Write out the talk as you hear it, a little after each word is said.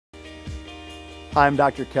Hi, I'm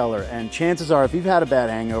Dr. Keller, and chances are if you've had a bad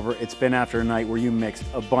hangover, it's been after a night where you mixed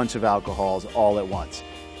a bunch of alcohols all at once.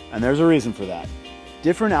 And there's a reason for that.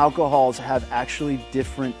 Different alcohols have actually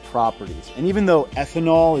different properties. And even though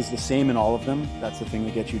ethanol is the same in all of them, that's the thing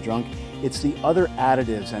that gets you drunk, it's the other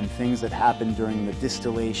additives and things that happen during the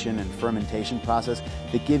distillation and fermentation process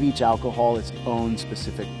that give each alcohol its own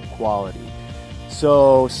specific quality.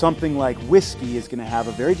 So something like whiskey is going to have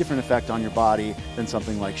a very different effect on your body than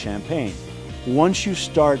something like champagne. Once you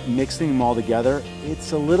start mixing them all together,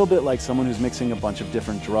 it's a little bit like someone who's mixing a bunch of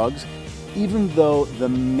different drugs. Even though the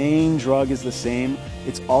main drug is the same,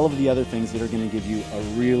 it's all of the other things that are going to give you a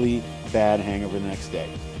really bad hangover the next day.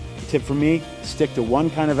 The tip from me, stick to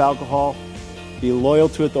one kind of alcohol, be loyal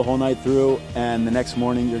to it the whole night through, and the next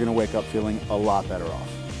morning you're going to wake up feeling a lot better off.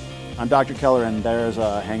 I'm Dr. Keller, and there's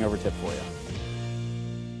a hangover tip for you.